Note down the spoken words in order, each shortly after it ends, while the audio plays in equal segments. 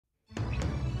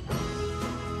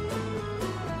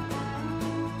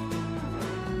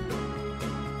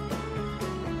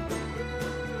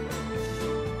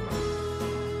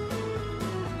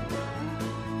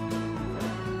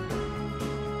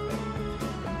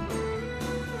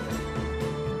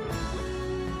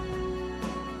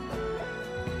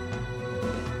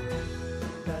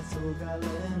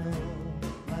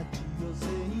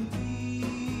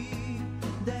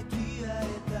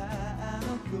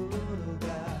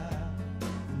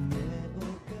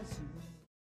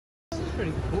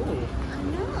pretty cool. I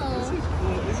know. This is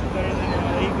cool. This is better than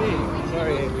AV.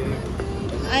 Sorry, AV.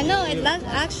 I know, it does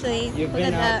actually. You've Look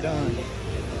been at that. outdone. You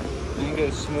can go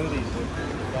smoothies with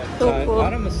So cool.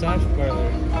 Not a massage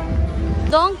parlor.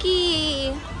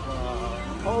 Donkey!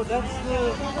 Oh, that's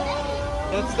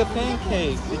the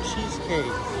pancake, the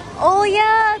cheesecake. Oh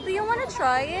yeah, do you want to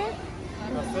try it?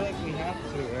 I feel like we have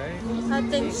to, right? I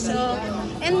think so.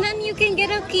 And then you can get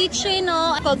a keychain,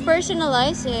 called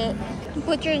personalize it.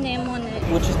 Put your name on it.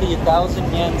 Which is the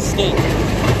 1,000 yen steak.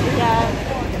 Yeah.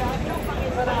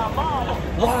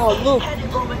 Wow, look!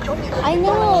 I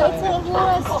know, it's a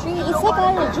whole street. It's like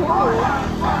Harajuku.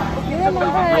 You remember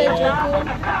Harajuku?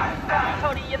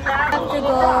 Have to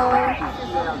go.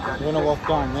 You wanna walk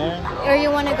down there? Or you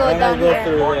want to go I'm down gonna go here?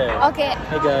 through there. Okay.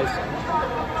 Hey guys.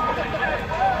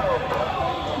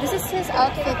 This is his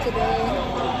outfit today.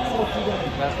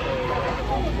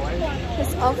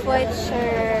 His off-white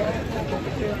shirt.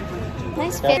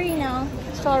 Nice fit. Now,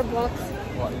 Starbucks.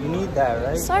 Well, you need that,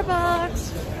 right?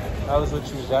 Starbucks. That was what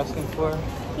she was asking for.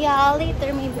 Yeah,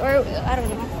 later maybe, or I don't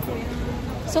know.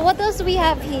 So what else do we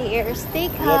have here?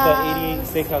 Steakhouse. We got the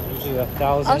 88 steakhouse, which is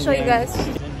 1,000. I'll show you guys.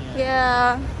 yen.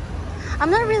 Yeah, I'm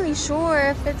not really sure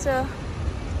if it's a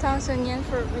 1,000 yen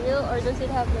for real, or does it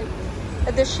have like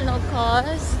additional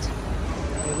cost?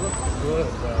 It looks good,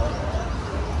 bro.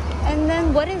 And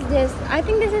then what is this? I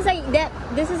think this is a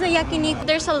yakiniku.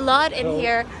 There's a lot in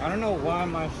here. I don't know why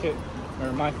my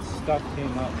stuff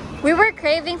came up. We were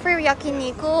craving for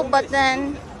yakiniku, but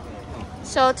then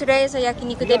so today is a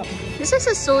yakiniku day. This is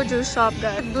a soju shop,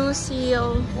 guys. Blue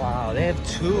Seal. Wow, they have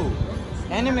two.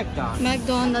 And a McDonald's.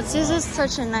 McDonald's. This is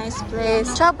such a nice place.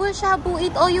 Shabu shabu,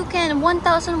 eat all you can.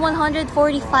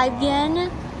 1,145 yen.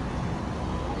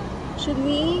 Should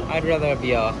we? I'd rather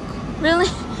be a. Really?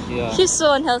 Yeah. He's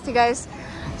so unhealthy, guys.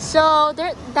 So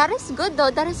that is good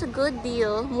though. That is a good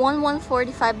deal.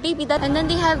 1,145, baby. And then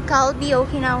they have Kalbi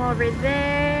Okinawa over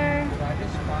there.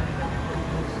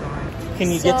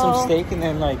 Can you get some steak and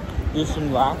then like do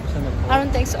some laps in the I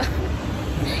don't think so.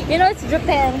 You know, it's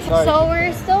Japan. Sorry. So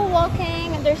we're still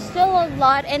walking. There's still a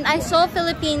lot, and I saw a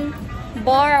Philippine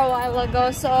bar a while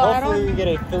ago. So hopefully we get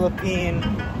a Philippine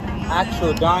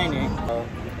actual dining.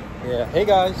 Yeah. Hey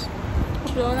guys.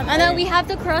 And then we have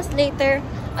to cross later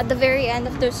at the very end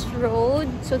of this road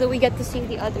so that we get to see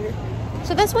the other.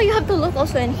 So that's why you have to look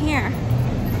also in here,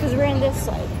 because we're in this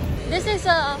side. This is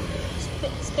a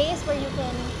space where you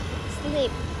can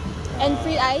sleep, and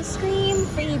free ice cream,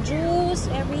 free juice,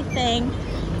 everything.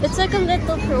 It's like a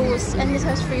little cruise, and this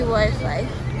has free Wi-Fi.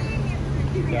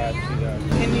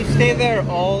 Can you stay there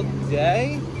all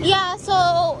day? Yeah,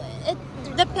 so it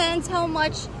depends how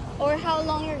much or how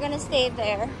long you're gonna stay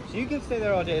there. So you can stay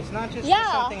there all day. It's not just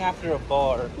Yeah. something after a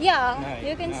bar. Yeah, Night.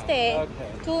 you can No. stay Okay.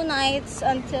 2 nights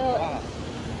until. Wow.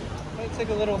 It's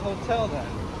like a little hotel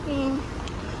then.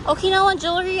 Okinawa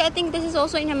jewelry. I think this is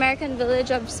also in American Village.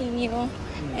 I've seen you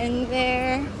in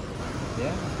there.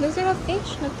 Yeah. Does it have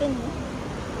fish? Nothing.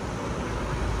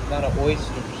 A lot of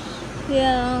oysters.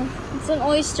 Yeah, it's an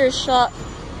oyster shop.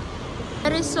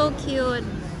 That is so cute.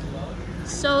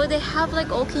 So they have like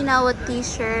Okinawa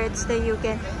t-shirts that you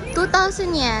can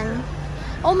 2,000 yen.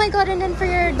 Oh my god, and then for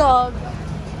your dog.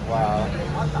 Wow.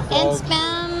 And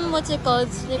spam, what's it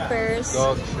called? Slippers.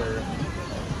 Dog shirt.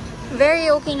 Very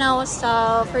Okinawa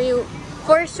style for you,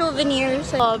 for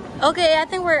souvenirs. Okay, I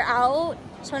think we're out.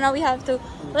 So now we have to,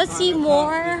 let's see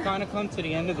more. We've kind of come to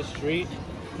the end of the street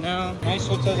now. Nice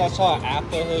hotels. I saw an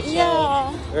Apple hotel.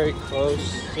 Yeah. Very close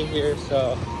to here,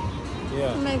 so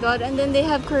yeah. Oh my god, and then they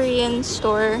have Korean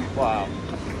store. Wow.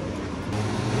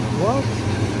 What?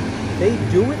 They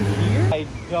do it here? I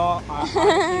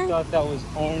honestly thought that was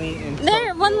only in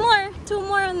There, Tokyo. one more. 2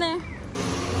 more on there.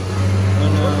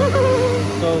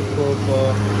 So cool,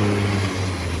 bro.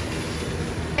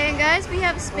 Hey guys, we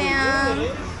have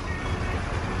spam.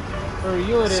 For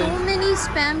you it is. So many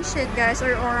spam shit, guys.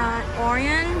 Or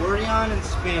Orion. Orion and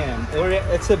spam.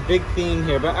 It's a big theme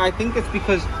here, but I think it's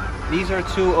because these are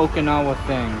 2 Okinawa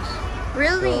things.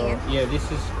 Really? So, yeah, this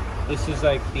is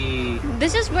like the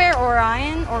This is where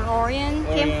Orion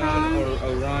came from. Or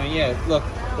Orion. Yeah, look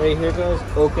right here, guys.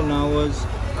 Okinawa's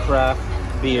craft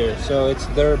beer. So it's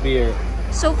their beer.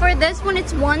 So for this one,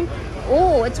 it's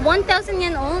 1,000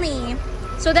 yen only.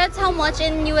 So that's how much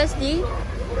in USD?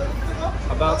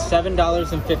 About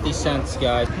 $7.50,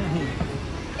 guys.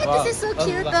 Wow. This is so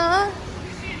cute, though.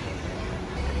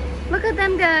 Look at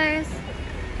them, guys.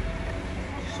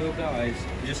 So guys,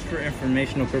 just for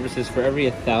informational purposes, for every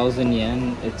 1,000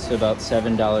 yen, it's about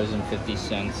 $7.50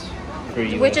 for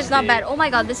USD. Which is not bad. Oh my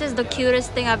god, this is the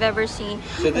cutest thing I've ever seen.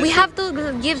 So We have to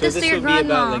give this to your would be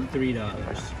about grandma. like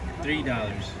 $3. $3.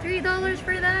 $3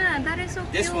 for that. That is so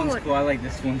cute. This one's cool. I like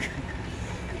this one.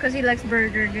 Because he likes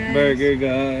burger, guys. Burger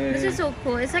guy. This is so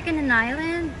cool. It's like in an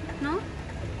island, no?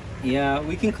 Yeah,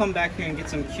 we can come back here and get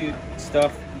some cute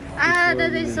stuff. Ah,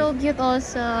 that is so cute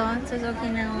also. It says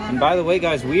Okinawa. And by the way,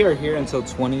 guys, we are here until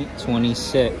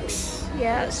 2026.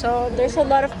 Yeah, so there's a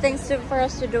lot of things for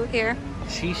us to do here.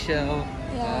 Seashell.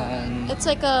 Yeah. It's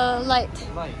like a light.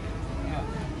 Light. Yeah.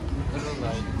 Little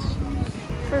lights.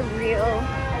 For real.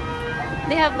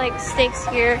 They have like steaks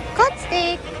here. Cut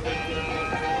steak!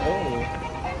 Oh.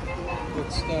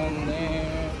 What's down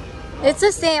there? It's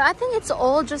the same. I think it's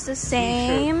all just the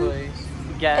same.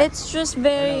 It's just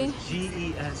very...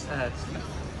 G-E-S-S.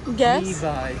 Guess?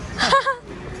 Levi's.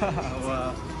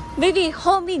 Wow. Baby,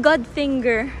 homie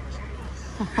Godfinger.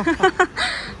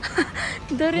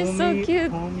 That is so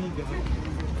cute.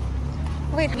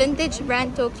 Wait, vintage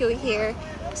brand Tokyo here.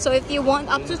 So if you want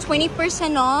up to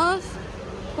 20% off.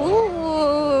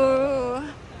 Ooh.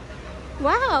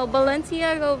 Wow,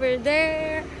 Balenciaga over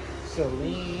there.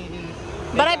 Celine.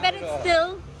 But I bet it's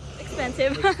still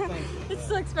expensive. It's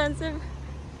so expensive.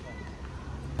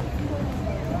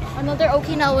 Another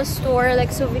Okinawa store,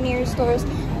 like souvenir stores.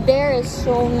 There is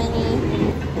so many.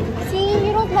 See,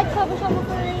 you don't like shabu shabu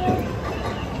for real?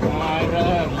 I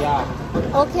love ya.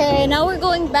 Okay, now we're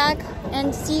going back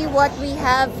and see what we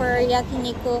have for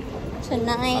yakiniku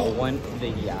tonight. I want the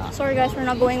ya. Sorry guys, we're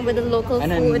not going with the local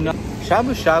And food. then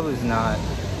shabu shabu is not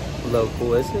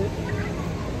local, is it?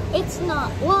 It's not.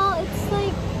 Well, it's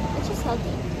like, it's just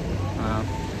healthy.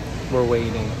 We're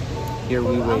waiting. Here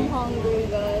we I'm wait. hungry,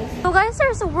 guys. So guys,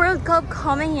 there's a World Cup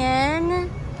coming in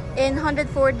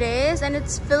 104 days, and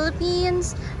it's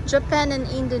Philippines, Japan, and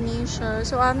Indonesia.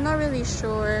 So I'm not really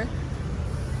sure.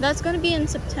 That's gonna be in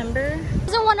September.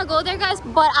 I don't want to go there, guys,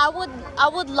 but I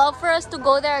would love for us to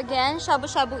go there again. Shabu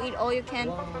shabu, eat all you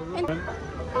can, and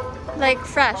like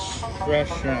fresh.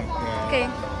 Fresh shrimp. Yeah. Okay.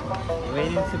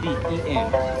 Waiting to be eaten.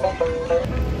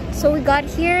 So we got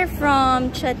here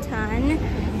from Chetan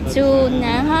to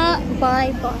Naha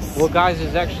by bus. Well, guys,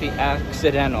 it's actually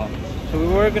accidental. So we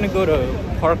were gonna go to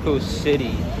Parco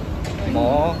City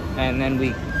Mall, and then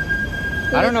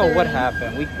I don't know what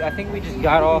happened. I think we just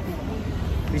got off.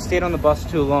 We stayed on the bus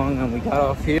too long, and we got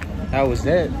off here. That was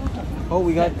it. Oh,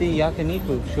 we got the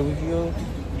yakiniku.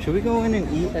 Should we go in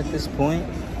and eat at this point?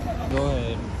 Go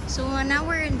ahead. So now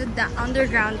we're in the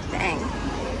underground thing.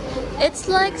 It's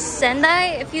like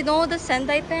Sendai. If you know the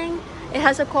Sendai thing, it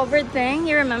has a covered thing.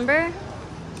 You remember?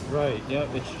 Right.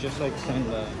 Yep. It's just like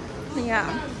Sendai. Yeah.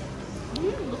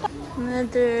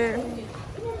 Another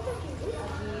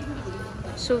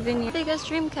souvenir. Biggest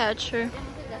dream catcher.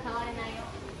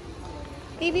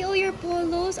 Baby, all your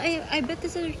polos. I bet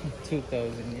this is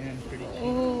 2,000 yen. Pretty cheap.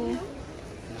 oh.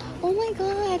 Oh my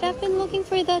god, I've been looking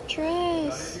for that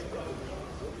dress.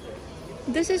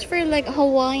 This is for like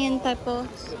Hawaiian type of.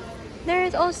 There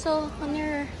is also on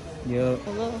your Yep.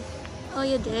 hello. Oh,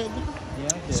 you did. Yeah,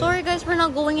 I did. Sorry guys, we're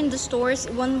not going in the stores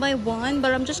one by one,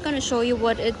 but I'm just gonna show you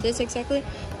what it is exactly.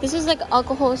 This is like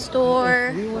alcohol store.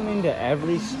 If we went into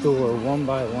every store one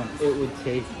by one, it would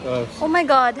take us Oh my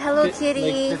god, Hello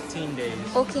Kitty, like 15 days.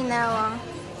 Okinawa.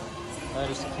 That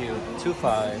is cute.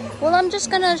 2.5. Well, I'm just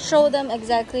gonna show them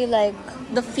exactly like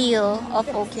the feel of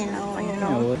Okinawa, you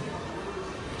know.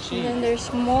 And then there's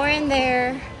more in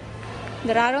there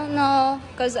that I don't know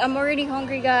because I'm already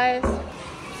hungry, guys.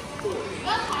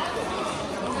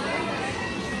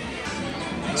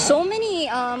 So many,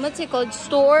 what's it called?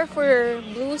 Store for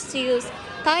blue seals,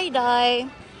 tie-dye.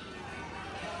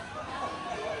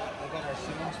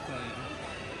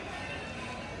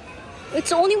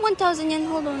 It's only 1,000 yen.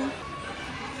 Hold on.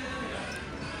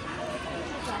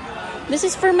 This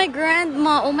is for my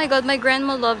grandma. Oh my god, my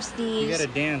grandma loves these. You gotta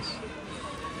dance.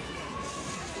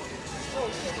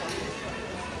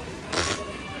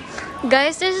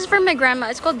 Guys, this is for my grandma.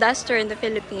 It's called duster in the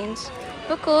Philippines.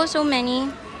 Look, oh, so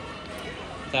many.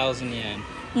 1,000 yen.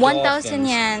 1,000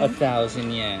 yen.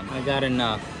 1,000 yen. I got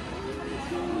enough.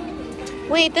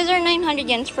 Wait, these are 900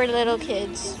 yens for little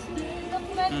kids.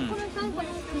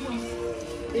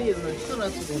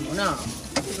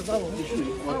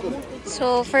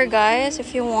 So for guys,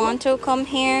 if you want to come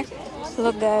here,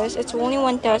 look guys, it's only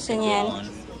 1,000 yen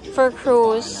for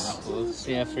cruise.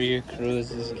 Yeah, for your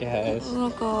cruises, guys.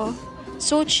 Look, oh,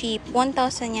 so cheap,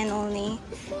 1,000 yen only.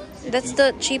 That's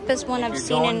the cheapest one I've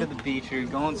seen. You're going to the beach, you're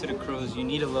going to the cruise, you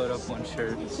need to load up one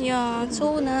shirt. Yeah, it's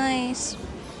so nice.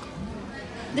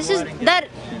 This is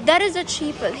that is the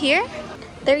cheapest here.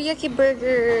 Teriyaki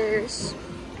burgers.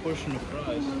 Portion of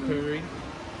fries, curry.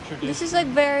 This is like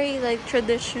very like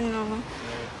traditional.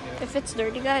 If it's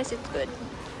dirty, guys, it's good.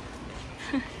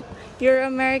 Your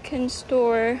American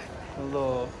store.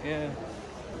 Hello, yeah.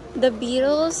 The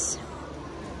Beatles.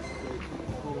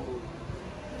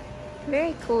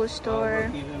 Very cool store.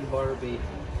 Oh, look, even Barbie.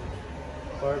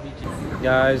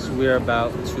 Guys, we're about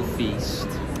to feast.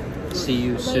 See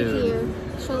you soon. Here.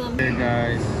 Show them. Hey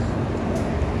guys.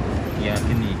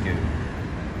 Yakiniku.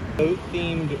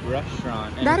 Boat-themed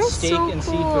restaurant. And That is steak so and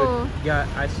cool. seafood. Yeah,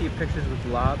 I see pictures with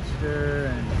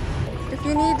lobster and... If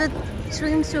you need the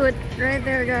swimsuit, right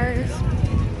there, guys.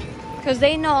 Because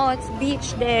they know it's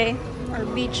beach day. Or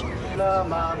beach.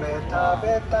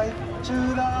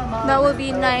 That would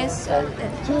be nice.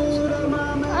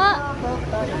 Ah,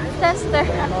 tester.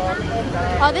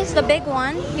 Oh, this is the big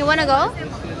one. You want to go?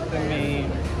 This is the main.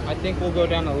 I think we'll go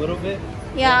down a little bit.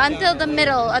 Yeah, until the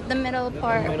middle, at the middle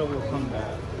part. The middle will come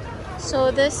back. So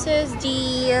this is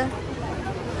the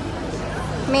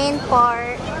main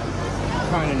part.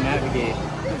 Trying to navigate.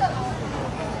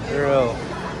 Girl,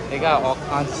 they got all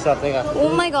kinds of stuff. They got.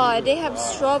 Oh my god, they have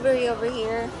strawberry over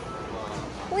here.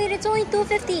 Wait, it's only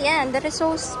 250 yen. That is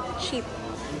so cheap.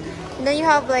 And then you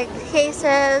have like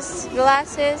cases,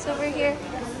 glasses over here.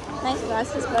 Nice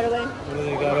glasses, by the way. What do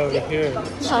they got over here?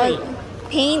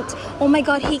 Paint. Oh my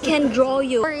god, he can draw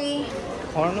you. Sorry.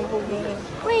 Carnival guy?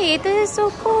 Wait, this is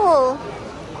so cool.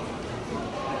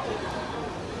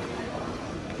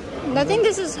 I think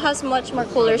this has much more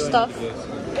cooler stuff.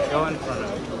 Go in front of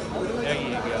it. There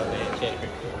you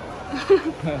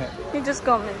go, You just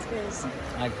comment, guys.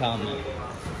 I comment.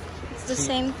 It's the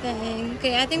same thing.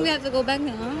 Okay, I think we have to go back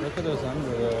now. Look at those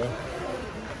underwear.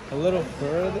 A little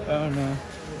further? Oh no.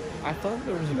 I thought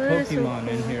there was a Pokemon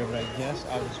in here, but I guess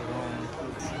I was wrong.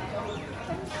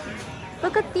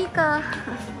 Look at Pika.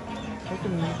 Look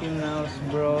at Mickey Mouse,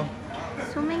 bro.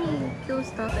 So many cool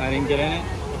stuff. I didn't get in it?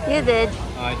 You did.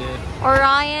 Oh, I did.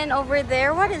 Orion over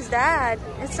there. What is that?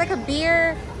 It's like a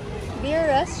beer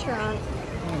restaurant.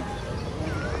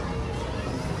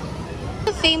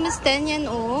 The famous Tenyan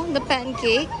the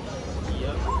pancake.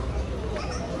 Yep.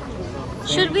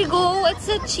 Should we go? It's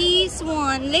a cheese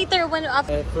one. Later when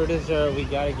after For dessert, we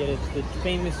gotta get it. The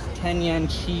famous 10 yen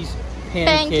cheese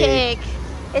pancake.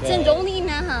 It's in only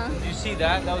Naha. Did you see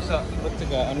that? That was looked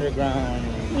like an underground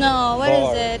No, what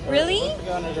bar. is it? Or Really? It looked like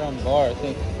an underground bar. I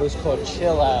think it was called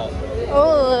Chill Out.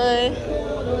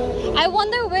 Oh. I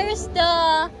wonder where's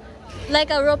the like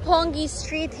a Roppongi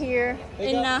street here They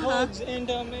in got Naha. pugs and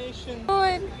Dalmatian.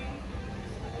 Good.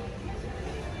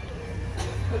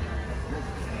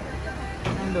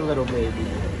 And the little baby.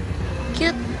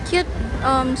 Cute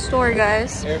store,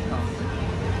 guys. Aircon.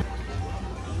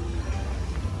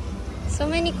 So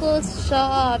many cool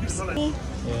shops.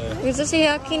 Yeah. Is this a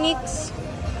yakiniks?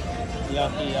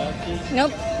 Yaki.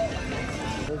 Nope.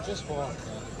 We're just walking.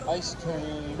 Ice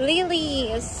cream.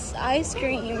 Lily's ice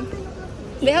cream.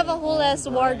 They have a whole ass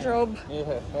wardrobe.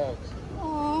 Yeah, facts.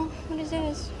 Oh, what is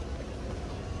this?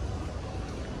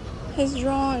 He's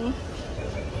drawn.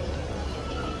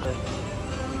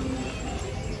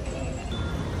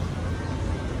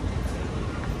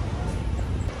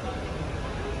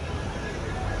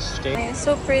 It's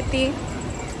so pretty.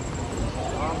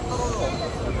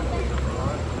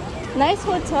 Nice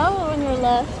hotel on your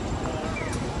left.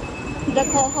 The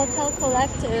Hotel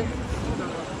Collective.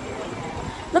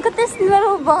 Look at this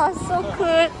little boss, so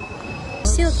cute.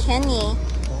 Still Kenny.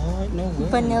 What? No way.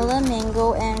 Vanilla,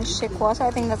 mango, and shikwasa. I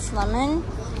think that's lemon.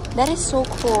 That is so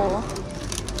cool.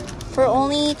 For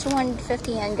only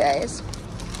 250 yen, guys.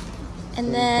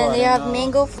 And then they have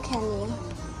mango candy.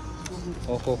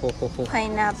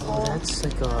 Pineapple. That's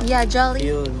like a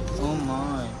Jelly. Oh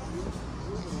my.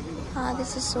 Ah,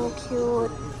 this is so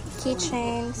cute.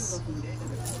 Keychains.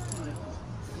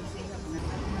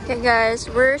 Okay, guys,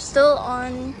 we're still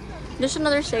on. There's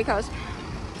another steakhouse,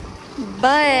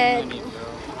 but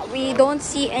we don't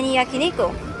see any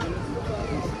yakiniku.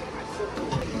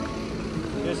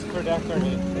 Just for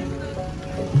decoration.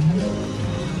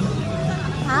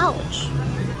 Ouch.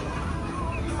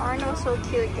 Arno's so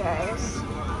cute, guys.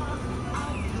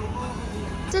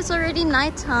 It's already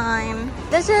nighttime.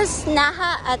 This is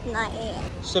Naha at night.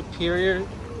 Superior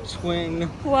twin.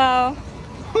 Wow.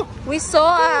 We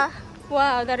saw a...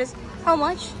 Wow, that is... How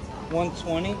much?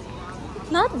 120.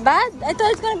 Not bad. I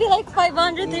thought it's gonna be like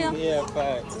 500. Yeah,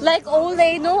 facts. Like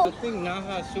Ole, no? I think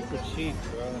Naha is super cheap,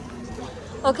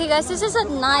 bro. Okay, guys, this is at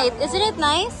night. Isn't it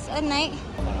nice at night?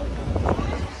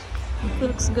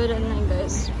 Looks good at night,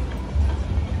 guys.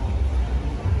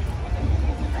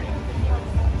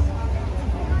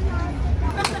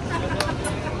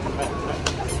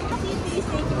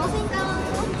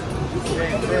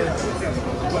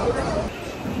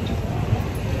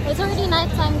 It's already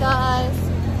nighttime, guys.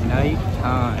 Night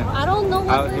time. I don't know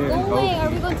what Out we're here in going. Oki. Are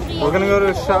we going to the We're gonna go to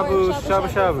yakiniku or shabu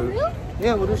shabu. For real?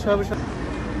 Yeah, we'll do shabu shabu.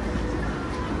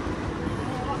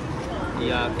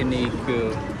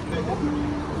 Yakiniku.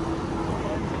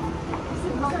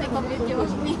 Take a video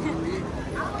of me.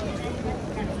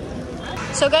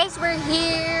 So guys, we're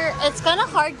here. It's kind of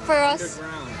hard for us.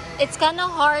 It's kind of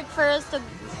hard for us to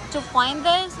find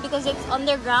this because it's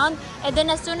underground. And then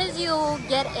as soon as you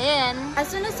get in,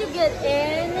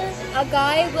 a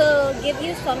guy will give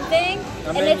you something,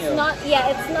 and it's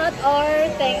not our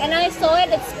thing. And I saw it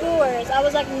at Skewers. I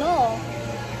was like, no.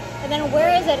 And then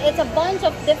where is it? It's a bunch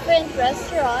of different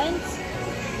restaurants.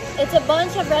 It's a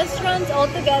bunch of restaurants all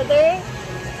together,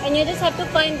 and you just have to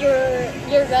find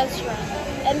your restaurant.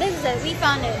 And this is it. We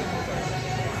found it.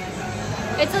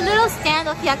 It's a little stand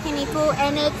of yakiniku,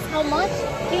 and it's how much?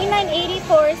 $39.80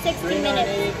 for 60 minutes.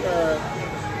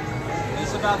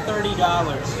 It's about $30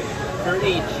 for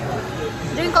each.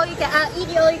 Drink all you can.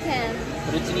 Eat all you can.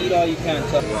 But it's an eat all you can.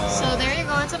 So, So there you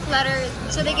go. It's a platter.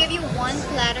 So they give you one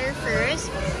platter first,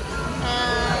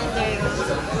 and there you go.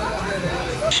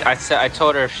 I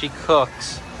told her if she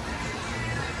cooks,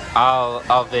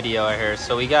 I'll video her.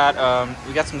 So we got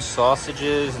some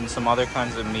sausages and some other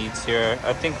kinds of meats here.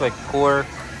 I think like pork,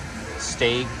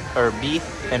 steak, or beef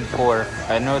and pork.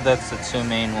 I know that's the two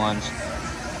main ones.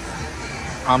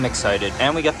 I'm excited.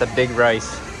 And we got the big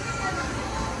rice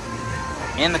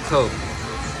and the Coke.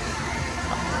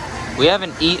 We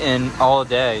haven't eaten all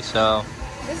day, so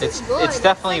it's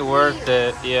definitely worth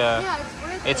it. Yeah,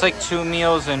 it's like 2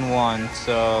 meals in one.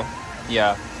 So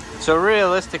yeah. So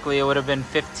realistically, it would have been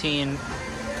 15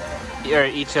 or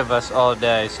each of us all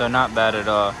day, so not bad at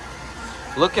all.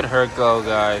 Look at her go,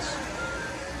 guys.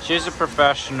 She's a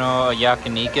professional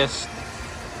yakinikist.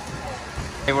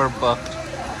 They were booked,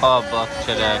 all booked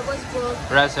today. Yeah, it was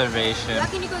booked. Reservation.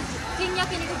 King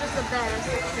Yakiniku is just the best.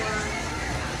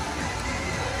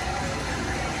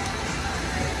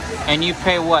 And you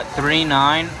pay what,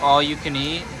 $3.9 all you can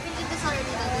eat? You can eat this already,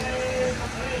 Daddy.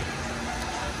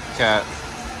 Okay.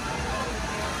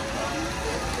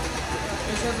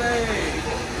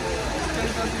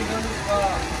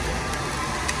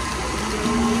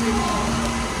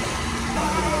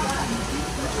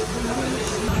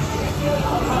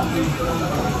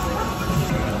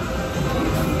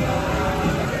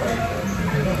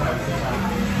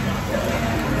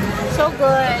 So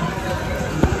good.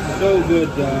 So good,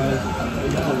 guys.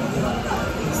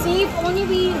 See, if only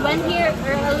we went here a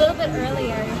little bit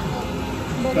earlier,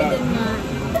 but we did not.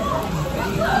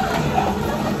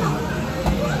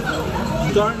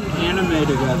 Start an anime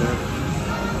together.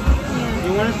 Yeah.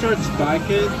 You want to start Spy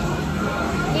Kids?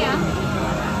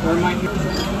 Yeah. Or my...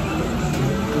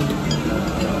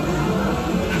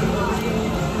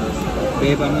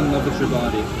 Babe, I'm in love with your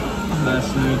body.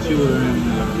 Last night you were in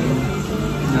my room.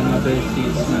 Now my bed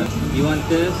sheets smell. You want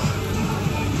this?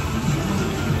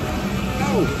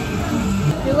 Oh!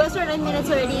 We was for 9 minutes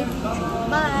already.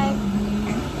 Bye.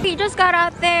 We just got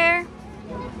out there.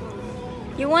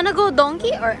 You wanna go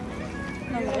donkey or?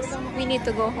 No, guys. We need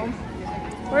to go home.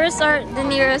 Where's the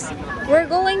nearest? We're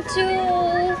going to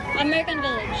American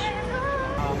Village.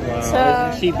 Wow, So,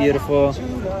 isn't she beautiful?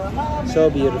 So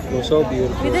beautiful, so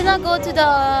beautiful. we did not go to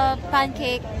the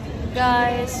pancake,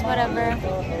 guys. Whatever.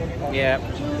 Yeah,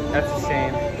 that's the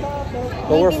same. But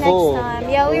Maybe we're full. next time.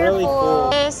 Yeah, we're really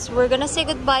full. Yes, we're gonna say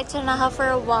goodbye to Naha for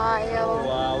a while.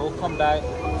 Wow, we'll come back.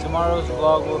 Tomorrow's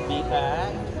vlog will be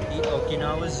at the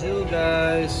Okinawa Zoo,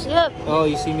 guys. Yep. Oh,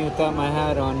 you see me without my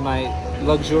hat on. My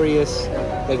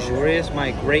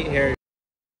my great hair.